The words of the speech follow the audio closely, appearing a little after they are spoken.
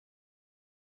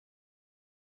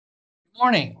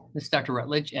Morning, this is Dr.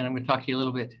 Rutledge, and I'm going to talk to you a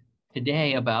little bit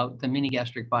today about the mini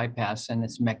gastric bypass and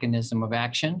its mechanism of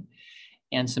action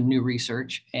and some new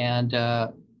research. And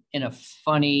in a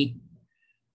funny,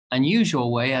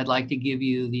 unusual way, I'd like to give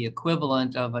you the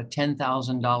equivalent of a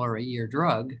 $10,000 a year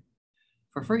drug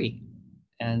for free.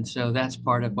 And so that's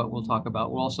part of what we'll talk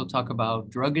about. We'll also talk about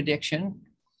drug addiction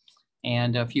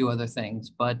and a few other things,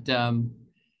 but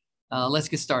let's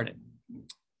get started.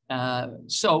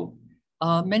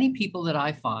 Many people that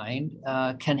I find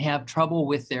can have trouble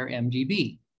with their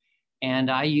MGB.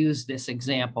 And I use this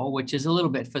example, which is a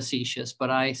little bit facetious, but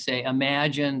I say,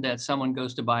 imagine that someone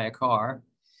goes to buy a car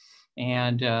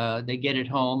and they get it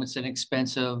home. It's an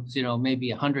expensive,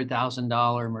 maybe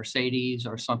 $100,000 Mercedes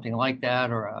or something like that,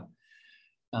 or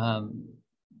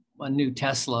a new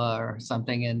Tesla or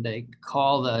something. And they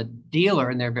call the dealer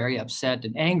and they're very upset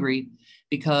and angry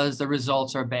because the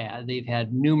results are bad. They've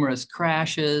had numerous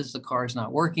crashes, the car's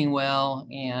not working well,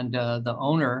 and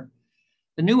the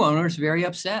new owner is very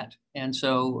upset. And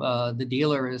so the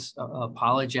dealer is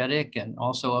apologetic and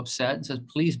also upset and says,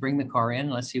 please bring the car in.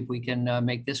 Let's see if we can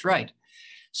make this right.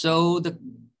 So the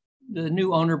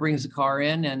new owner brings the car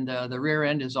in and the rear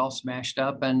end is all smashed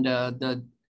up. And the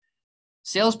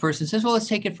salesperson says, well, let's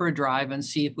take it for a drive and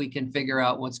see if we can figure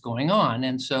out what's going on.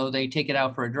 And so they take it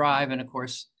out for a drive. And of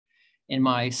course, in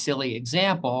my silly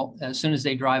example, as soon as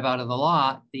they drive out of the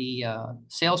lot, the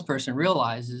salesperson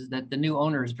realizes that the new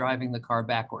owner is driving the car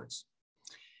backwards.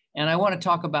 And I want to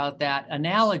talk about that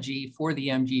analogy for the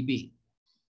MGB.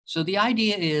 So the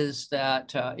idea is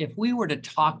that if we were to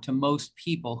talk to most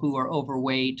people who are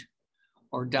overweight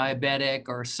or diabetic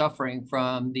or suffering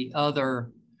from the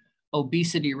other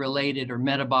obesity-related or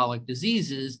metabolic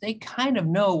diseases, they kind of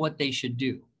know what they should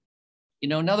do.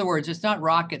 In other words, it's not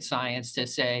rocket science to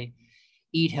say,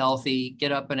 eat healthy,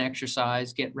 get up and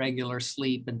exercise, get regular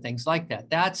sleep and things like that.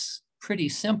 That's pretty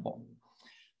simple.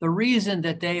 The reason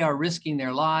that they are risking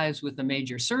their lives with a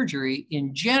major surgery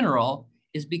in general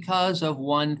is because of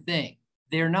one thing.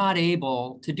 They're not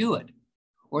able to do it,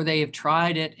 or they have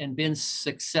tried it and been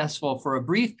successful for a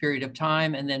brief period of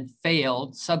time and then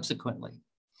failed subsequently.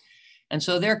 And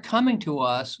so they're coming to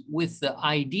us with the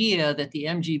idea that the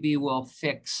MGB will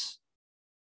fix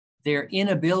their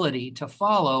inability to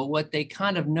follow what they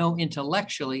kind of know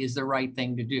intellectually is the right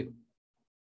thing to do.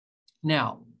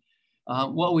 Now,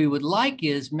 what we would like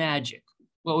is magic.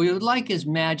 What we would like is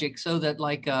magic so that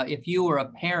if you were a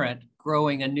parent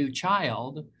growing a new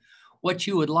child, what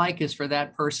you would like is for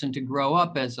that person to grow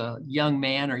up as a young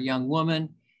man or young woman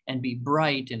and be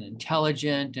bright and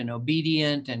intelligent and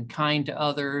obedient and kind to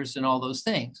others and all those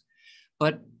things.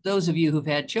 But those of you who've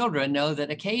had children know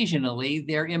that occasionally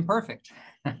they're imperfect.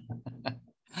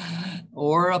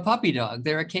 Or a puppy dog,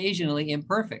 they're occasionally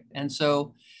imperfect. And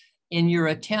so in your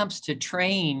attempts to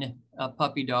train a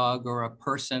puppy dog or a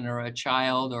person or a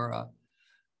child or a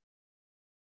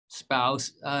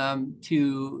spouse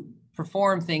to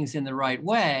perform things in the right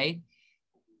way,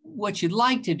 what you'd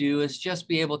like to do is just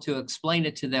be able to explain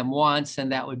it to them once,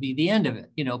 and that would be the end of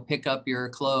it. Pick up your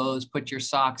clothes, put your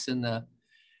socks in the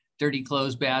dirty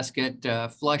clothes basket,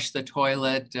 flush the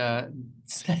toilet,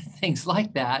 things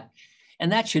like that.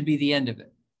 And that should be the end of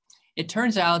it. It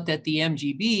turns out that the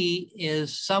MGB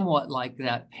is somewhat like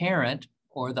that parent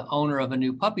or the owner of a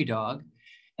new puppy dog.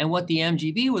 And what the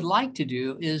MGB would like to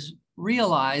do is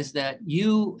realize that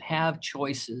you have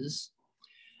choices.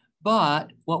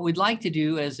 But what we'd like to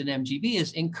do as an MGB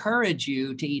is encourage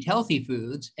you to eat healthy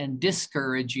foods and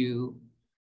discourage you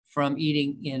from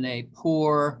eating in a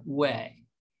poor way,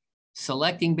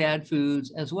 selecting bad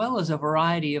foods, as well as a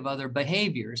variety of other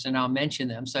behaviors. And I'll mention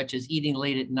them, such as eating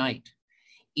late at night,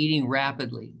 eating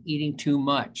rapidly, eating too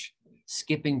much,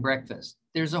 skipping breakfast.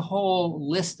 There's a whole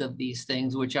list of these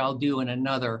things, which I'll do in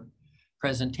another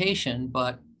presentation.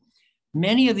 But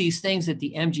many of these things that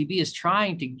the MGB is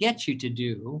trying to get you to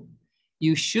do,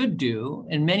 you should do,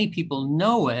 and many people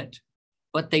know it,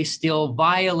 but they still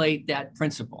violate that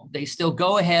principle. They still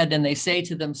go ahead and they say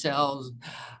to themselves,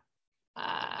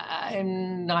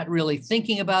 I'm not really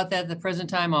thinking about that at the present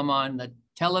time. I'm on the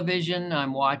television,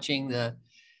 I'm watching the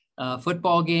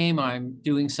football game, I'm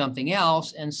doing something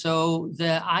else. And so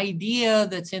the idea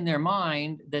that's in their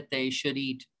mind that they should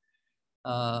eat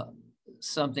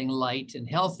something light and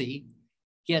healthy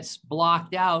gets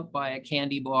blocked out by a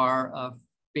candy bar, a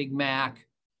Big Mac,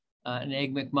 an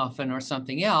Egg McMuffin or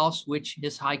something else, which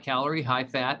is high calorie, high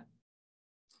fat,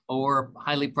 or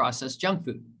highly processed junk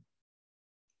food.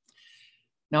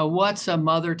 Now, what's a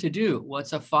mother to do?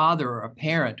 What's a father or a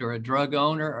parent or a drug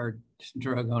owner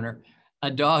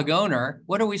a dog owner,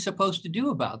 what are we supposed to do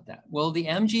about that? Well, the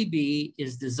MGB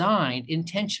is designed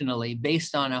intentionally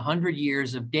based on 100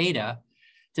 years of data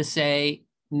to say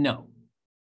no.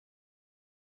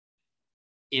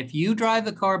 If you drive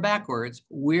the car backwards,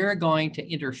 we're going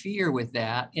to interfere with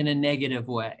that in a negative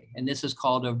way. And this is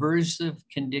called aversive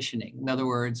conditioning. In other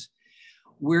words,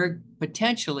 we're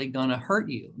potentially going to hurt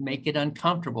you, make it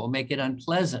uncomfortable, make it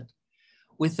unpleasant,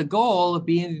 with the goal of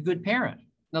being a good parent.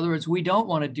 In other words, we don't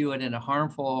want to do it in a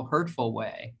harmful, hurtful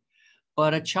way.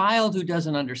 But a child who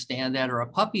doesn't understand that, or a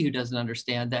puppy who doesn't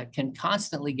understand that, can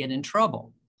constantly get in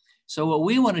trouble. So what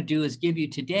we want to do is give you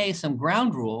today some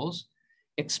ground rules,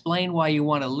 explain why you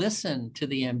want to listen to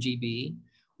the MGB,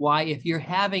 why if you're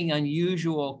having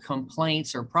unusual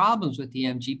complaints or problems with the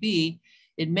MGB,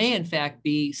 it may in fact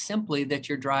be simply that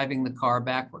you're driving the car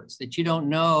backwards, that you don't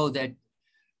know that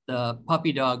the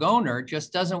puppy dog owner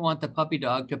just doesn't want the puppy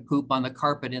dog to poop on the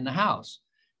carpet in the house,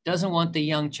 doesn't want the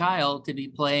young child to be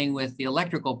playing with the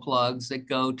electrical plugs that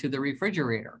go to the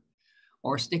refrigerator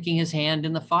or sticking his hand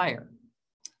in the fire.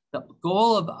 The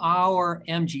goal of our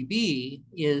MGB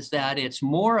is that it's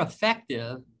more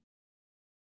effective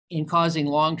in causing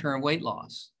long-term weight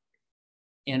loss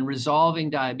and resolving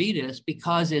diabetes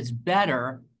because it's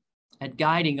better at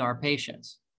guiding our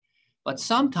patients. But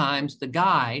sometimes the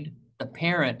guide, the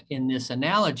parent in this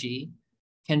analogy,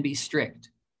 can be strict.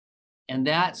 And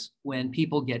that's when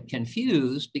people get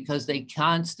confused because they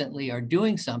constantly are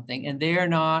doing something and they're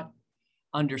not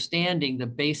understanding the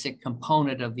basic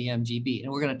component of the MGB.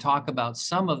 And we're going to talk about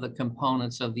some of the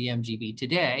components of the MGB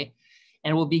today.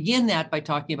 And we'll begin that by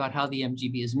talking about how the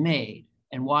MGB is made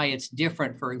and why it's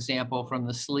different, for example, from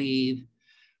the sleeve,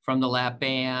 from the lap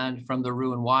band, from the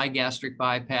Roux-en-Y gastric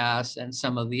bypass, and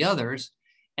some of the others,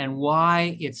 and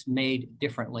why it's made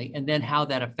differently, and then how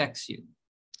that affects you.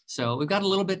 So we've got a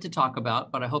little bit to talk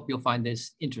about, but I hope you'll find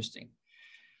this interesting.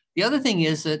 The other thing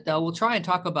is that we'll try and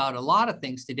talk about a lot of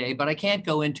things today, but I can't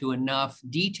go into enough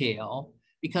detail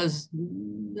because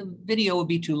the video would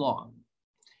be too long.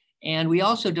 And we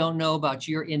also don't know about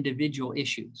your individual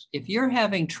issues. If you're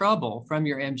having trouble from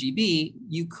your MGB,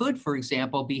 you could, for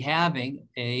example, be having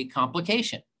a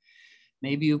complication.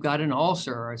 Maybe you've got an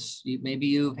ulcer, or maybe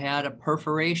you've had a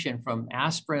perforation from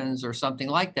aspirins or something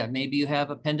like that. Maybe you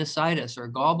have appendicitis or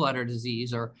gallbladder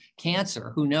disease or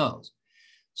cancer, who knows?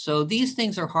 So these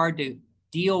things are hard to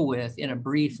deal with in a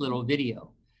brief little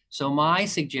video. So my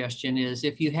suggestion is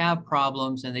if you have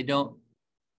problems and they don't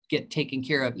get taken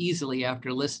care of easily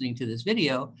after listening to this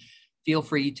video, feel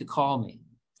free to call me.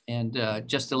 And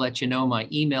just to let you know, my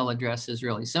email address is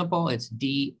really simple. It's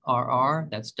DRR,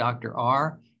 that's Dr.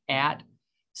 R, at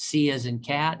C as in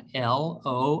cat,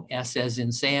 LOS as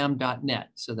in Sam.net.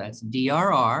 So that's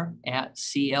DRR at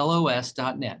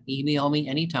CLOS.net. Email me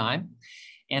anytime.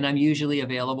 And I'm usually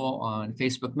available on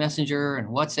Facebook Messenger and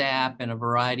WhatsApp and a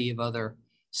variety of other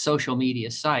social media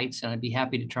sites. And I'd be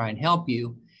happy to try and help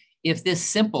you if this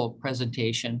simple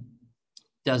presentation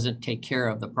doesn't take care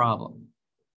of the problem.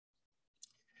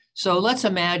 So let's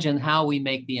imagine how we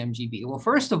make the MGB. Well,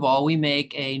 first of all, we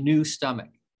make a new stomach.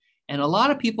 And a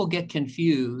lot of people get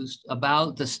confused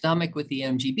about the stomach with the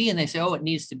MGB and they say, oh, it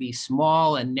needs to be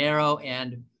small and narrow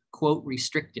and, quote,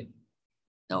 restrictive.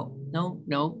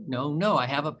 No. I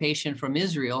have a patient from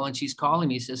Israel and she's calling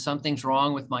me, says something's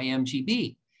wrong with my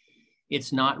MGB.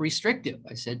 It's not restrictive.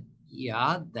 I said,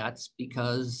 yeah, that's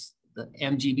because the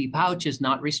MGB pouch is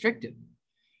not restrictive.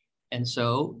 And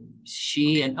so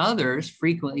she and others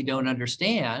frequently don't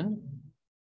understand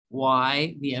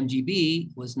why the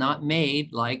MGB was not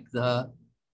made like the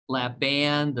lap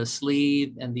band, the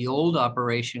sleeve, and the old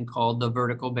operation called the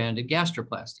vertical banded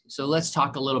gastroplasty. So let's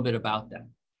talk a little bit about that.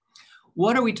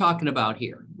 What are we talking about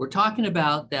here? We're talking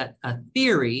about that a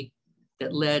theory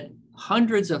that led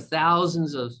hundreds of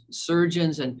thousands of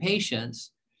surgeons and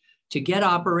patients to get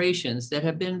operations that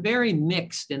have been very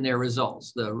mixed in their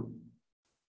results. The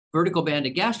vertical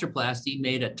banded gastroplasty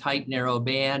made a tight, narrow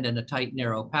band and a tight,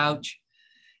 narrow pouch.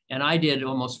 And I did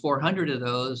almost 400 of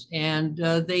those, and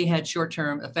they had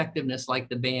short-term effectiveness like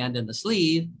the band and the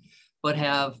sleeve, but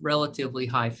have relatively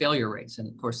high failure rates. And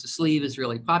of course, the sleeve is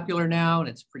really popular now, and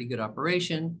it's a pretty good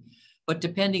operation. But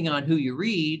depending on who you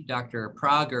read, Dr.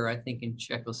 Prager, I think in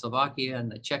Czechoslovakia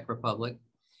and the Czech Republic,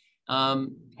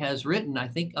 has written, I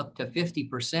think, up to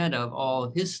 50% of all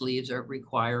of his sleeves are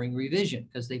requiring revision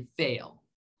because they fail.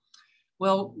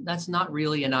 Well, that's not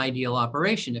really an ideal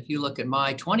operation. If you look at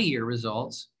my 20-year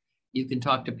results, you can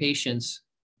talk to patients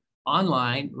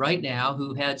online right now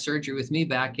who had surgery with me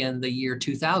back in the year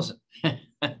 2000.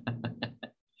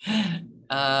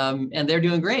 And they're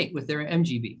doing great with their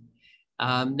MGB.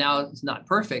 Now, it's not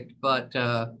perfect, but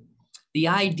The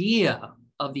idea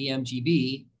of the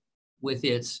MGB with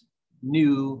its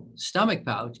new stomach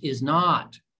pouch is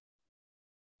not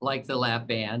like the lap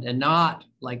band and not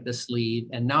like the sleeve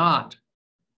and not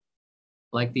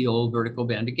like the old vertical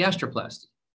banded gastroplasty.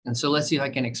 And so let's see if I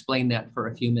can explain that for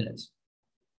a few minutes.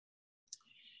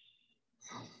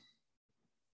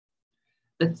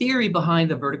 The theory behind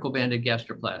the vertical banded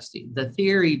gastroplasty, the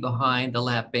theory behind the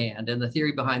lap band, and the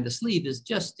theory behind the sleeve is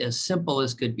just as simple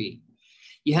as could be.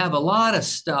 You have a lot of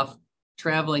stuff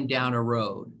traveling down a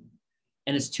road,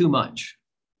 and it's too much.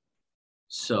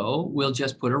 So we'll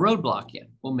just put a roadblock in.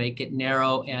 We'll make it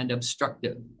narrow and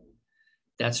obstructive.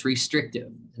 That's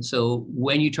restrictive. And so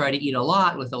when you try to eat a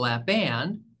lot with a lap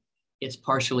band, it's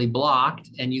partially blocked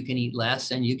and you can eat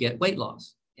less and you get weight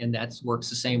loss. And that works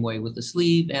the same way with the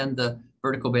sleeve and the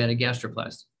vertical banded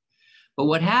gastroplasty. But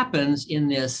what happens in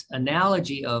this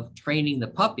analogy of training the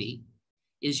puppy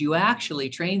is you actually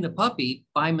train the puppy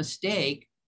by mistake,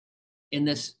 in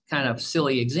this kind of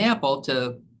silly example,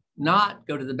 to not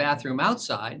go to the bathroom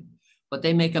outside, but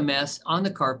they make a mess on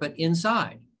the carpet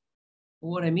inside.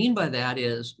 What I mean by that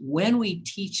is when we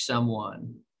teach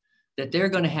someone that they're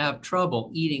going to have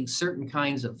trouble eating certain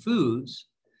kinds of foods,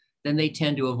 then they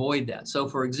tend to avoid that. So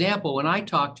for example, when I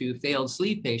talk to failed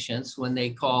sleep patients, when they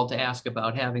call to ask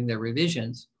about having their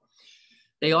revisions,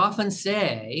 they often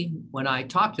say, when I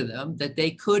talk to them, that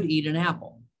they could eat an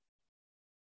apple,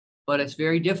 but it's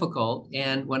very difficult.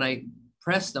 And when I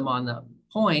press them on the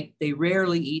point, they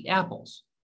rarely eat apples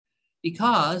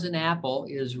because an apple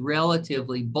is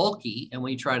relatively bulky. And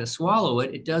when you try to swallow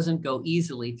it, it doesn't go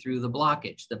easily through the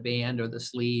blockage, the band or the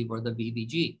sleeve or the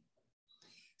VBG.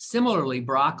 Similarly,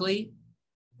 broccoli,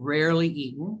 rarely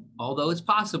eaten, although it's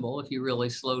possible if you really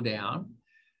slow down,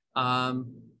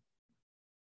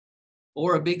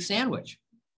 or a big sandwich.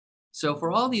 So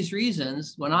for all these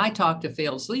reasons, when I talk to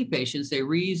failed sleep patients, they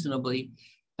reasonably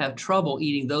have trouble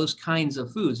eating those kinds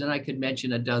of foods. And I could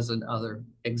mention a dozen other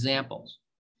examples.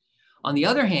 On the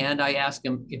other hand, I ask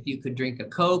them if you could drink a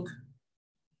Coke,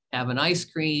 have an ice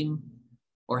cream,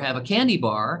 or have a candy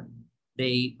bar.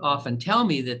 They often tell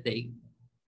me that they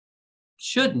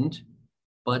shouldn't,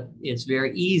 but it's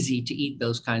very easy to eat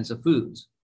those kinds of foods.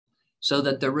 So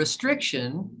that the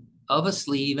restriction of a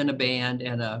sleeve and a band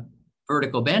and a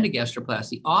vertical banded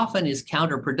gastroplasty often is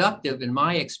counterproductive in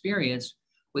my experience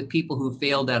with people who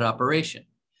failed that operation.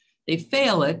 They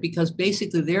fail it because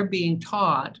basically they're being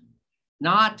taught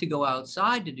not to go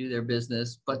outside to do their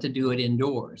business, but to do it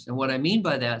indoors. And what I mean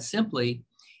by that simply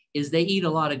is they eat a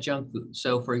lot of junk food.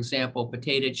 So for example,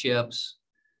 potato chips,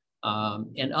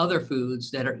 and other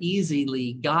foods that are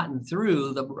easily gotten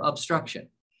through the obstruction.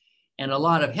 And a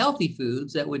lot of healthy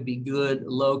foods that would be good,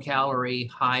 low calorie,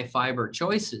 high fiber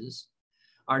choices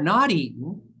are not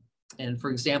eaten. And for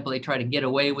example, they try to get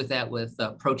away with that with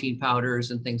protein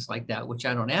powders and things like that, which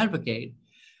I don't advocate.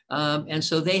 And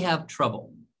so they have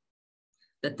trouble.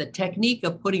 That the technique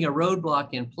of putting a roadblock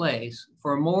in place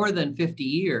for more than 50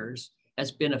 years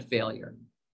has been a failure.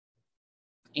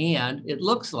 And it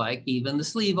looks like even the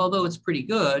sleeve, although it's pretty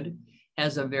good,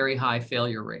 has a very high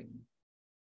failure rate.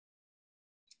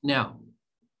 Now,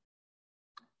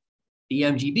 the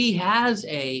MGB has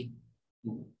a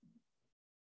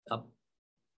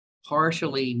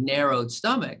partially narrowed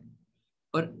stomach,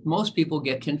 but most people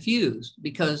get confused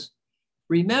because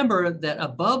remember that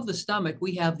above the stomach,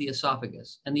 we have the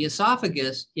esophagus. And the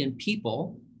esophagus in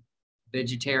people,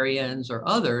 vegetarians or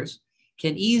others,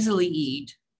 can easily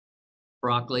eat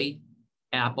broccoli,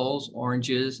 apples,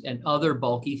 oranges, and other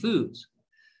bulky foods.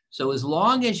 So as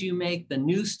long as you make the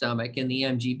new stomach in the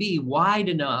MGB wide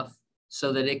enough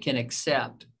so that it can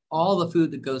accept all the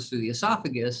food that goes through the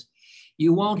esophagus,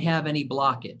 you won't have any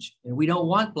blockage. And we don't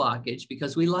want blockage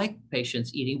because we like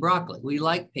patients eating broccoli. We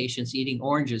like patients eating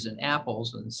oranges and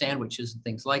apples and sandwiches and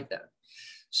things like that.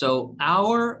 So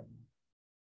our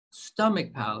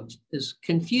stomach pouch is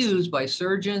confused by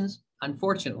surgeons,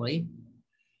 unfortunately,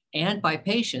 and by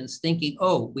patients thinking,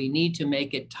 oh, we need to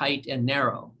make it tight and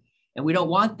narrow. And we don't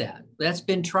want that. That's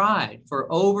been tried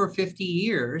for over 50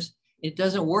 years. It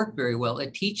doesn't work very well.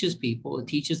 It teaches people, it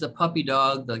teaches the puppy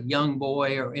dog, the young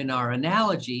boy, or in our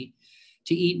analogy,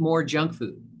 to eat more junk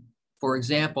food. For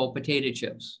example, potato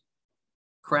chips,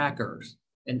 crackers,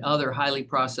 and other highly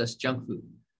processed junk food.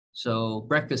 So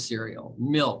breakfast cereal,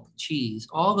 milk, cheese,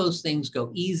 all those things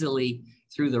go easily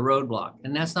through the roadblock.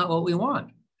 And that's not what we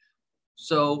want.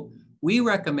 So we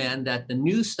recommend that the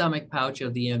new stomach pouch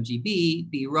of the MGB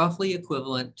be roughly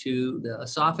equivalent to the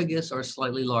esophagus or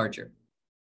slightly larger.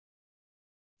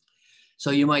 So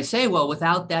you might say, well,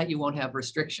 without that, you won't have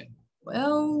restriction.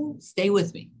 Well, stay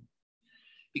with me.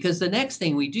 Because the next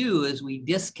thing we do is we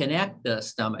disconnect the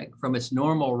stomach from its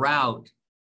normal route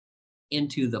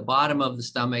into the bottom of the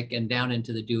stomach and down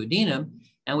into the duodenum,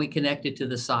 and we connect it to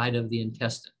the side of the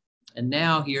intestine. And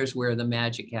now here's where the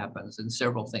magic happens, and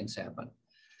several things happen.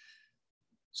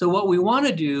 So what we want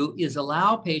to do is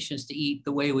allow patients to eat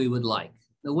the way we would like.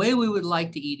 The way we would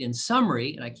like to eat in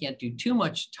summary, and I can't do too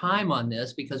much time on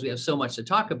this because we have so much to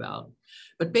talk about,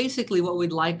 but basically what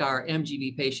we'd like our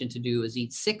MGB patient to do is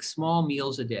eat 6 small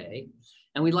meals a day,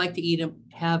 and we'd like to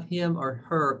have him or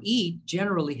her eat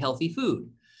generally healthy food.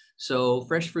 So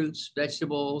fresh fruits,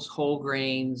 vegetables, whole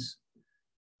grains,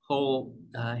 whole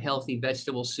healthy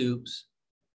vegetable soups,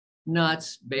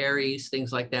 nuts, berries,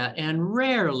 things like that, and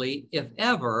rarely, if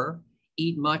ever,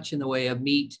 eat much in the way of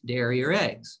meat, dairy, or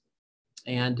eggs.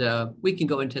 And we can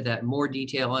go into that in more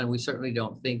detail, and we certainly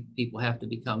don't think people have to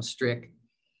become strict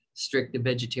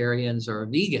vegetarians or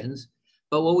vegans.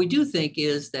 But what we do think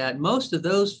is that most of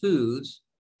those foods,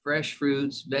 fresh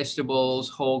fruits, vegetables,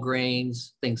 whole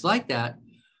grains, things like that,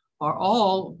 are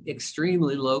all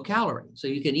extremely low calorie. So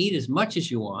you can eat as much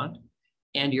as you want,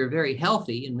 and you're very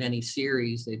healthy. In many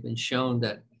series, they've been shown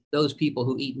that those people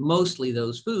who eat mostly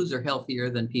those foods are healthier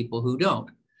than people who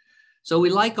don't. So we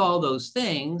like all those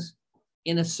things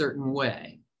in a certain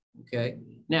way, okay?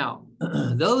 Now,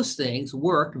 those things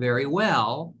work very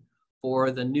well for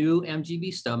the new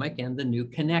MGB stomach and the new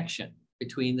connection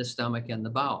between the stomach and the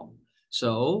bowel.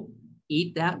 So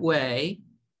eat that way,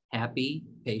 happy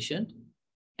patient,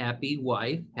 happy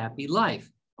wife, happy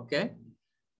life, okay?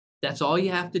 That's all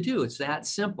you have to do. It's that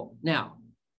simple. Now,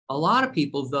 a lot of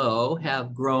people, though,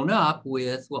 have grown up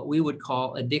with what we would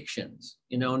call addictions.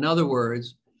 You know, in other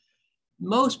words,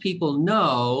 most people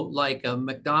know like a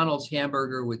McDonald's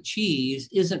hamburger with cheese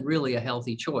isn't really a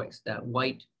healthy choice. That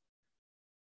white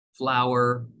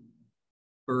flour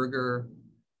burger,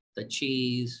 the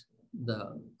cheese,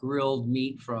 the grilled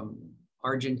meat from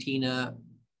Argentina,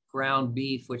 ground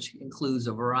beef, which includes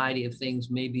a variety of things,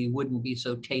 maybe wouldn't be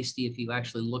so tasty if you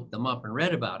actually looked them up and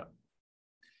read about them.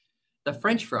 The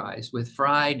French fries with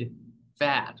fried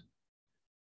fat.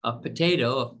 A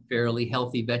potato, a fairly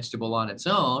healthy vegetable on its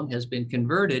own, has been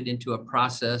converted into a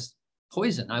processed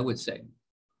poison, I would say.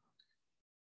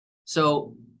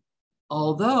 So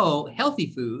although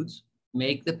healthy foods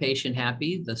make the patient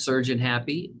happy, the surgeon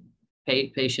happy,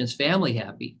 patient's family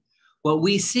happy, what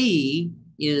we see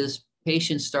is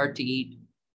patients start to eat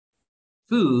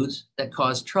foods that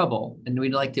cause trouble, and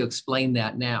we'd like to explain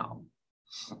that now.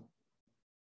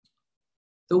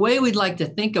 The way we'd like to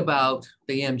think about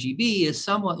the MGB is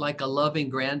somewhat like a loving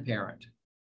grandparent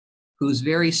who's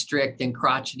very strict and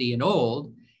crotchety and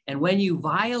old. And when you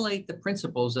violate the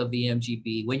principles of the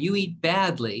MGB, when you eat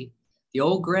badly, the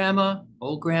old grandma,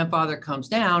 old grandfather comes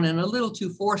down and a little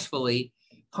too forcefully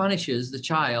punishes the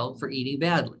child for eating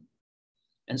badly.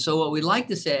 And so what we'd like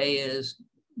to say is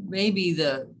maybe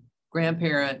the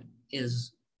grandparent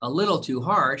is a little too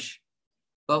harsh,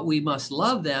 but we must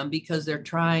love them because they're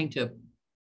trying to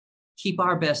keep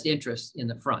our best interests in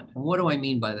the front. And what do I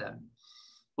mean by that?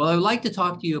 Well, I would like to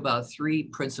talk to you about 3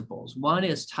 principles. One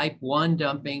is type 1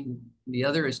 dumping, the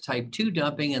other is type 2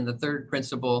 dumping, and the third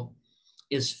principle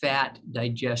is fat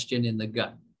digestion in the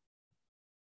gut.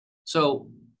 So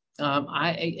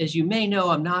as you may know,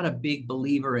 I'm not a big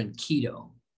believer in keto.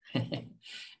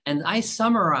 And I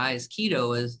summarize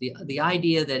keto as the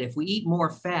idea that if we eat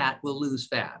more fat, we'll lose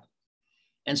fat.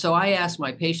 And so I asked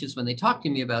my patients when they talked to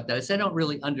me about that, I said, I don't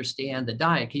really understand the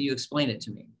diet. Can you explain it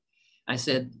to me? I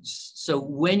said, so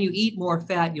when you eat more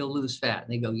fat, you'll lose fat.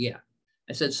 And they go, yeah.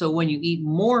 I said, so when you eat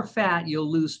more fat,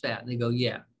 you'll lose fat. And they go,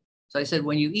 yeah. So I said,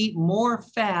 when you eat more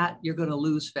fat, you're going to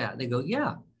lose fat. And they go,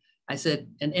 yeah. I said,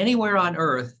 and anywhere on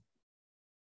earth,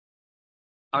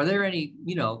 are there any,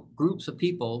 groups of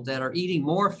people that are eating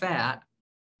more fat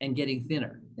and getting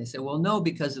thinner? They said, well, no,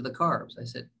 because of the carbs. I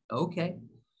said, okay.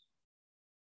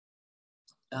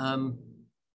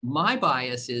 My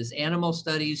bias is animal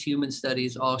studies, human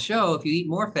studies all show if you eat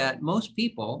more fat, most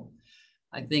people,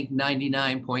 I think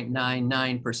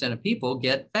 99.99% of people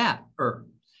get fatter.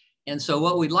 And so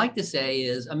what we'd like to say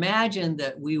is imagine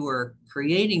that we were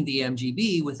creating the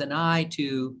MGB with an eye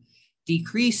to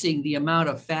decreasing the amount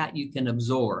of fat you can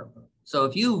absorb. So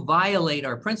if you violate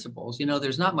our principles,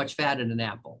 there's not much fat in an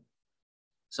apple.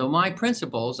 So my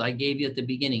principles I gave you at the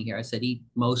beginning here, I said eat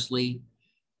mostly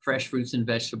fresh fruits and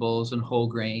vegetables and whole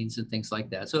grains and things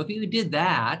like that. So if you did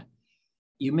that,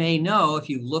 you may know if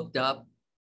you looked up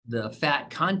the fat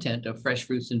content of fresh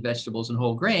fruits and vegetables and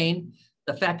whole grain,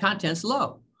 the fat content's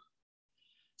low.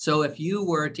 So if you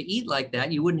were to eat like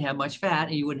that, you wouldn't have much fat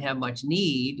and you wouldn't have much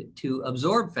need to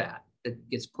absorb fat that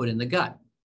gets put in the gut.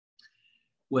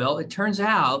 Well, it turns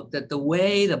out that the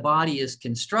way the body is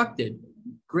constructed,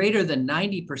 greater than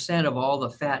 90% of all the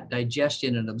fat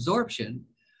digestion and absorption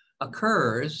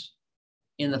occurs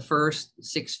in the first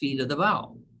 6 feet of the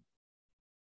bowel.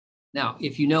 Now,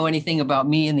 if you know anything about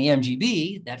me and the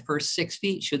MGB, that first 6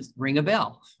 feet should ring a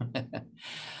bell.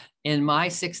 In my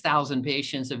 6,000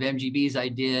 patients of MGBs I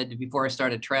did before I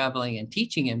started traveling and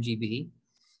teaching MGB,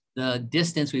 the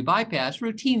distance we bypassed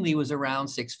routinely was around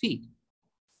 6 feet.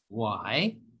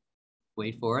 Why?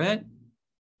 Wait for it.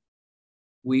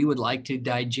 We would like to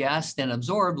digest and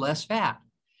absorb less fat,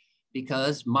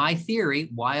 because my theory,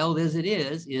 wild as it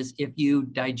is if you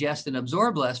digest and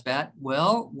absorb less fat,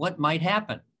 well, what might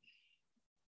happen?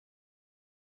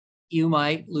 You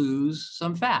might lose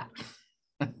some fat.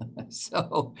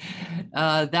 So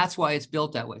that's why it's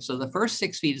built that way. So the first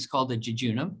 6 feet is called the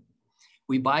jejunum.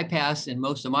 We bypass in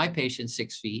most of my patients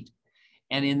 6 feet.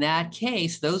 And in that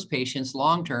case, those patients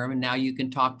long-term, and now you can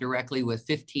talk directly with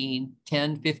 10,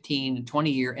 15, and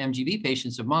 20-year MGB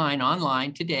patients of mine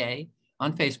online today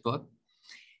on Facebook.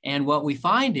 And what we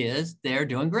find is they're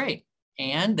doing great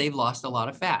and they've lost a lot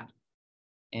of fat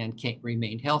and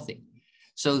remained healthy.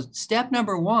 So step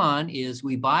number one is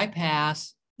we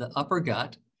bypass the upper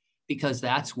gut because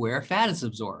that's where fat is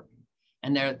absorbed.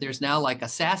 And there's now like a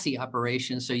SASSY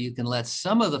operation, so you can let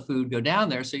some of the food go down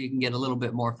there so you can get a little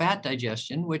bit more fat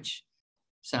digestion, which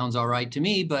sounds all right to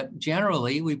me, but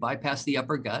generally we bypass the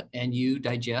upper gut and you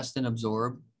digest and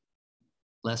absorb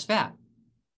less fat.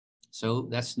 So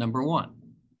that's number one.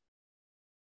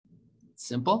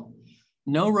 Simple.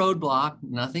 No roadblock,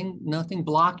 nothing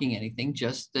blocking anything,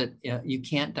 just that you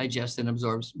can't digest and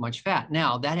absorb much fat.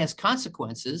 Now, that has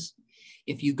consequences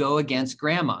if you go against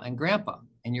grandma and grandpa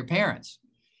and your parents.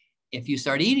 If you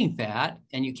start eating fat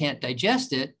and you can't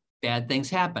digest it, bad things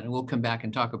happen. And we'll come back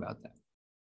and talk about that.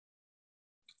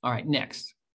 All right,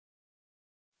 next.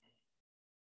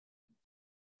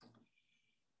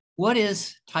 What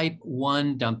is type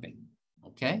 1 dumping?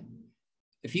 Okay.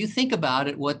 If you think about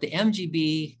it, what the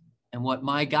MGB and what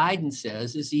my guidance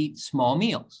says is eat small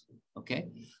meals. Okay.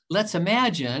 Let's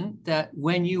imagine that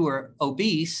when you were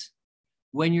obese,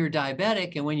 when you're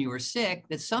diabetic, and when you were sick,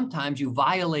 that sometimes you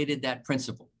violated that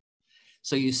principle.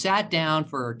 So you sat down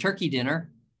for turkey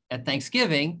dinner at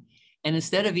Thanksgiving, and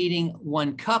instead of eating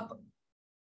 1 cup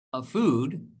of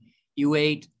food, you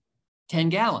ate 10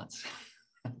 gallons.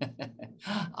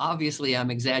 Obviously, I'm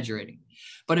exaggerating.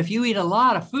 But if you eat a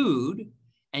lot of food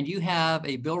and you have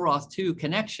a Billroth 2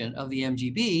 connection of the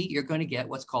MGB, you're going to get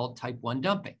what's called type 1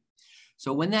 dumping.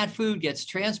 So when that food gets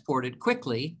transported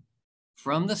quickly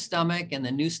from the stomach and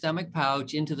the new stomach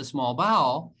pouch into the small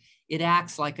bowel, it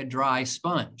acts like a dry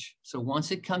sponge. So once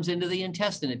it comes into the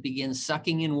intestine, it begins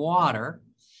sucking in water,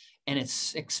 and it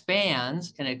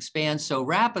expands so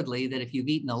rapidly that if you've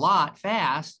eaten a lot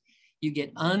fast, you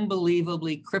get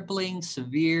unbelievably crippling,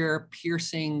 severe,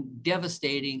 piercing,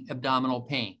 devastating abdominal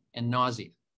pain and nausea.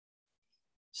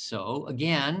 So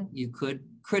again, you could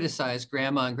criticize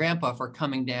grandma and grandpa for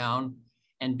coming down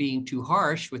and being too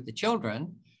harsh with the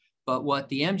children. But what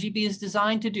the MGB is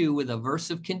designed to do with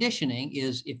aversive conditioning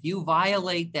is if you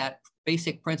violate that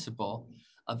basic principle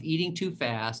of eating too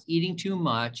fast, eating too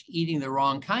much, eating the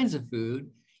wrong kinds of food,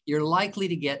 you're likely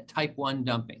to get type 1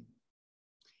 dumping.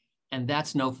 And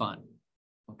that's no fun,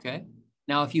 okay?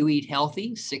 Now, if you eat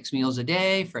healthy, 6 meals a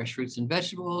day, fresh fruits and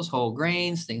vegetables, whole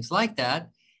grains, things like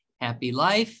that, happy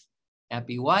life,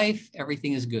 happy wife,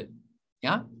 everything is good,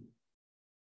 yeah?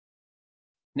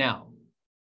 Now,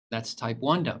 that's type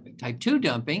 1 dumping. Type 2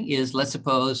 dumping is, let's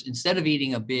suppose, instead of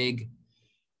eating a big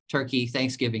turkey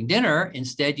Thanksgiving dinner,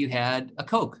 instead you had a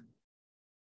Coke.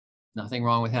 Nothing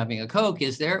wrong with having a Coke,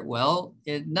 is there? Well,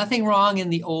 nothing wrong in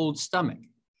the old stomach,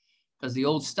 because the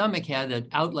old stomach had an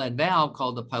outlet valve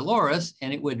called the pylorus,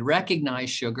 and it would recognize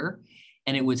sugar,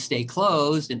 and it would stay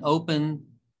closed and open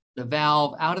the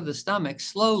valve out of the stomach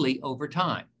slowly over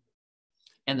time.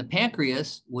 And the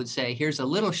pancreas would say, here's a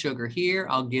little sugar here,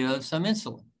 I'll give some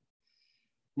insulin.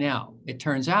 Now, it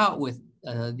turns out with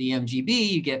the MGB,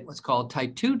 you get what's called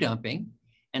type 2 dumping.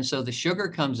 And so the sugar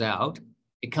comes out,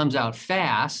 it comes out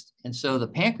fast. And so the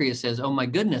pancreas says, oh my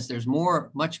goodness, there's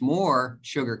much more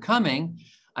sugar coming.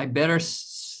 I better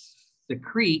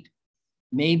secrete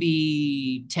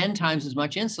maybe 10 times as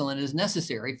much insulin as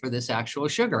necessary for this actual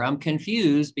sugar. I'm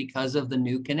confused because of the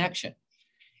new connection.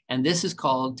 And this is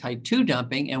called type 2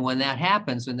 dumping. And when that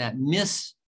happens, when that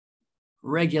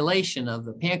misregulation of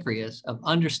the pancreas of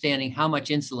understanding how much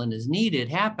insulin is needed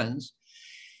happens,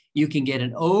 you can get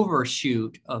an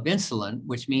overshoot of insulin,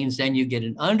 which means then you get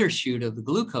an undershoot of the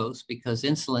glucose because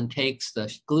insulin takes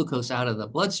the glucose out of the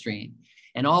bloodstream.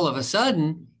 And all of a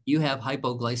sudden, you have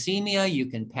hypoglycemia, you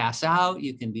can pass out,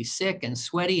 you can be sick and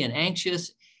sweaty and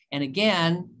anxious. And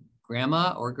again,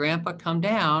 grandma or grandpa come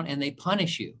down and they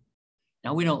punish you.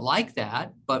 Now, we don't like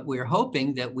that, but we're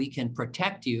hoping that we can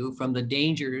protect you from the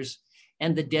dangers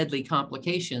and the deadly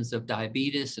complications of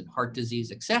diabetes and heart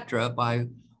disease, et cetera, by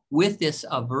with this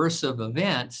aversive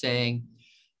event saying,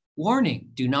 warning,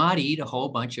 do not eat a whole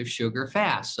bunch of sugar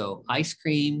fast. So ice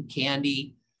cream,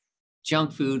 candy,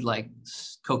 junk food like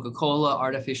Coca-Cola,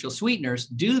 artificial sweeteners,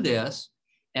 do this.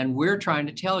 And we're trying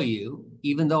to tell you,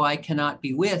 even though I cannot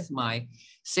be with my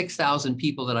 6,000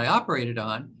 people that I operated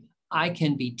on, I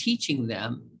can be teaching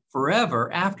them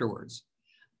forever afterwards.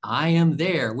 I am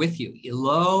there with you,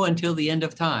 lo until the end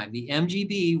of time. The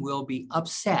MGB will be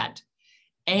upset,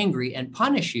 angry, and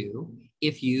punish you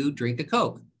if you drink a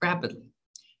Coke rapidly.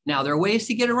 Now, there are ways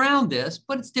to get around this,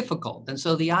 but it's difficult. And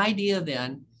so the idea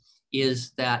then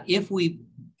is that if we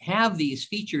have these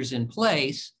features in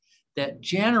place, that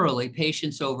generally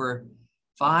patients over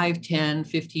 5, 10,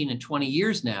 15, and 20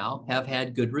 years now have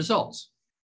had good results.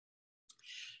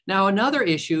 Now, another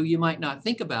issue you might not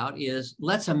think about is,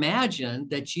 let's imagine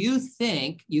that you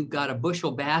think you've got a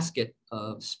bushel basket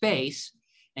of space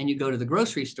and you go to the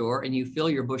grocery store and you fill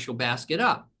your bushel basket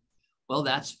up. Well,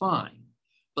 that's fine.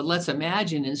 But let's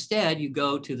imagine instead you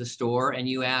go to the store and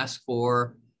you ask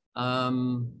for,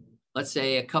 let's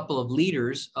say, a couple of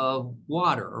liters of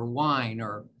water or wine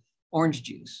or orange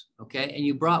juice, okay? And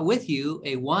you brought with you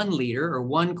a 1 liter or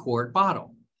 1 quart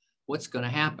bottle. What's going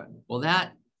to happen? Well,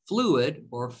 that fluid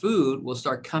or food will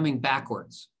start coming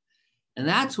backwards. And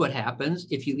that's what happens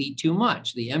if you eat too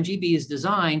much. The MGB is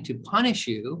designed to punish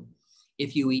you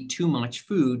if you eat too much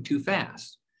food too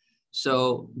fast.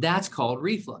 So that's called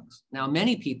reflux. Now,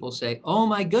 many people say, oh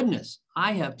my goodness,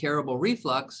 I have terrible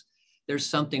reflux. There's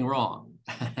something wrong.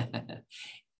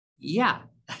 Yeah,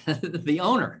 the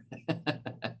owner.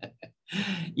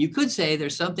 You could say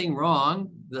there's something wrong.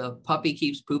 The puppy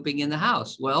keeps pooping in the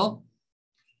house. Well,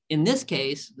 in this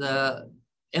case, the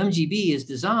MGB is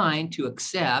designed to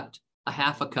accept a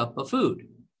half a cup of food.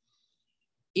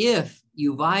 If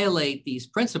you violate these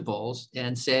principles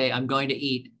and say, I'm going to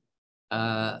eat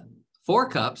 4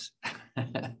 cups,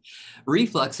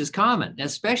 reflux is common,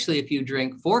 especially if you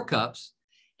drink 4 cups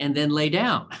and then lay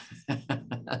down,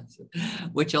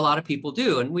 which a lot of people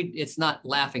do. And it's not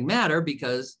laughing matter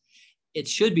because it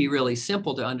should be really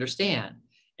simple to understand.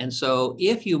 And so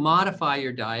if you modify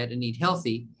your diet and eat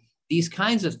healthy, these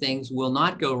kinds of things will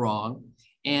not go wrong.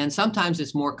 And sometimes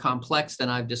it's more complex than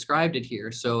I've described it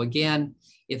here. So again,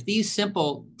 if these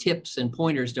simple tips and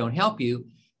pointers don't help you,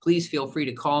 please feel free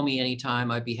to call me anytime.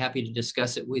 I'd be happy to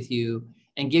discuss it with you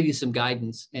and give you some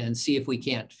guidance and see if we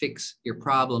can't fix your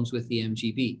problems with the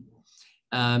MGB.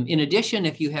 In addition,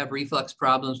 if you have reflux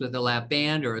problems with a lap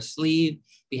band or a sleeve,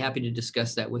 be happy to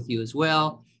discuss that with you as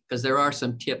well, because there are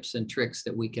some tips and tricks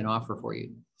that we can offer for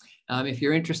you. If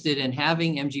you're interested in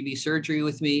having MGB surgery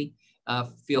with me,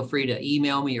 feel free to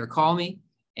email me or call me.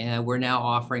 And we're now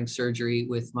offering surgery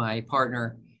with my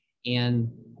partner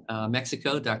in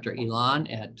Mexico, Dr.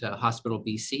 Ilan at Hospital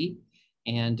BC.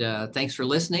 And thanks for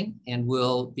listening. And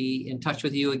we'll be in touch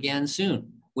with you again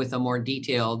soon with a more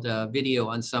detailed video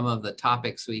on some of the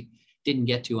topics we didn't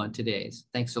get to on today's.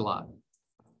 Thanks a lot.